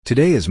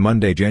Today is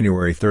Monday,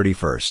 January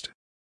 31st.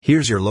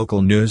 Here's your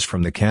local news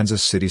from the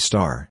Kansas City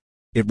Star.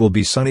 It will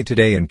be sunny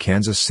today in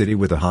Kansas City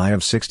with a high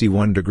of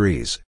 61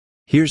 degrees.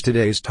 Here's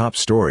today's top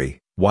story.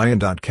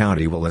 Wyandotte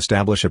County will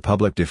establish a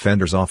public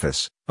defender's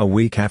office, a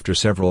week after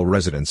several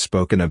residents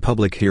spoke in a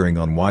public hearing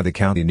on why the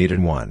county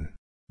needed one.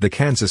 The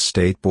Kansas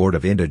State Board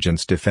of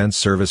Indigent Defense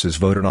Services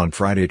voted on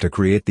Friday to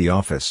create the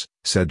office,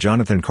 said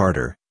Jonathan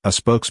Carter, a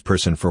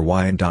spokesperson for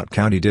Wyandotte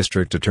County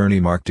District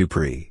Attorney Mark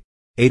Dupree.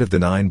 8 of the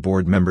 9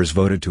 board members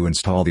voted to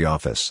install the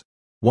office.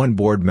 One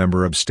board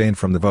member abstained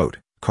from the vote,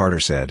 Carter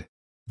said.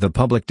 The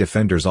Public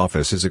Defender's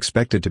Office is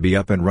expected to be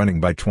up and running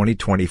by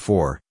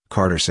 2024,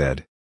 Carter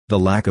said. The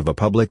lack of a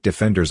public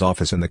defender's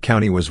office in the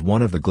county was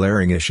one of the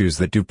glaring issues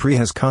that Dupree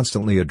has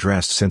constantly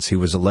addressed since he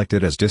was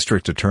elected as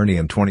district attorney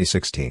in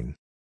 2016.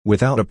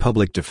 Without a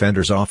public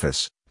defender's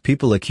office,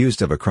 people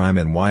accused of a crime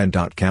in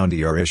Wyandotte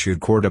County are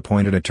issued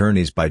court-appointed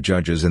attorneys by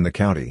judges in the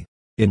county.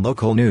 In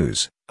local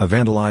news, a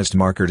vandalized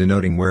marker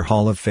denoting where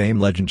Hall of Fame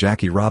legend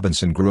Jackie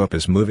Robinson grew up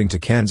is moving to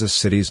Kansas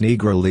City's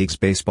Negro Leagues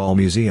Baseball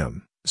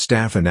Museum,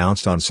 staff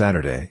announced on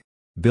Saturday.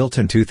 Built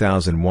in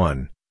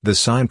 2001, the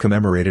sign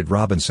commemorated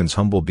Robinson's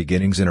humble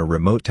beginnings in a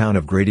remote town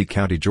of Grady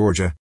County,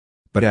 Georgia.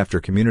 But after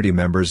community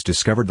members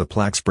discovered the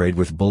plaque sprayed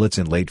with bullets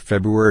in late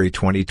February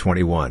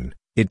 2021,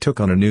 it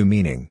took on a new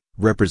meaning,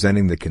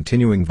 representing the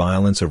continuing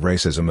violence of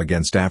racism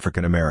against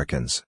African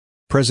Americans.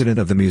 President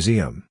of the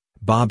museum,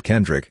 Bob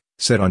Kendrick,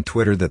 said on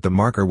Twitter that the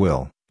marker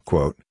will,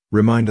 quote,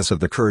 remind us of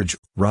the courage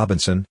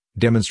Robinson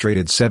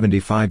demonstrated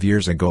 75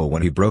 years ago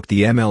when he broke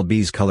the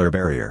MLB's color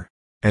barrier.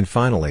 And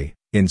finally,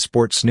 in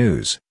sports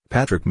news,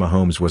 Patrick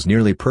Mahomes was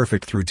nearly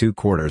perfect through 2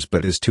 quarters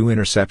but his 2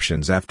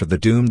 interceptions after the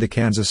doomed the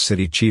Kansas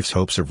City Chiefs'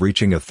 hopes of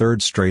reaching a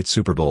 3rd straight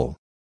Super Bowl.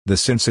 The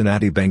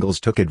Cincinnati Bengals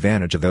took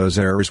advantage of those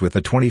errors with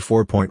a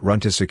 24-point run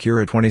to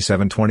secure a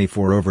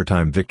 27-24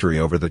 overtime victory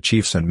over the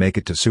Chiefs and make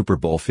it to Super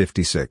Bowl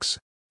 56.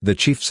 The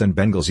Chiefs and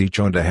Bengals each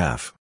owned a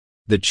half.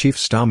 The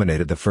Chiefs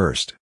dominated the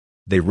first.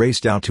 They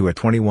raced out to a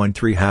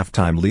 21-3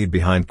 halftime lead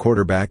behind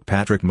quarterback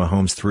Patrick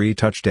Mahomes' 3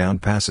 touchdown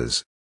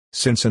passes.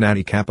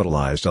 Cincinnati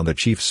capitalized on the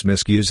Chiefs'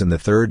 miscues in the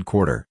 3rd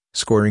quarter,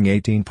 scoring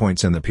 18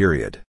 points in the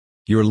period.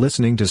 You're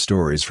listening to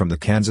stories from the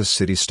Kansas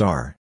City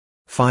Star.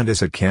 Find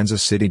us at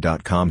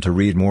kansascity.com to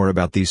read more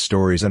about these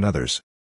stories and others.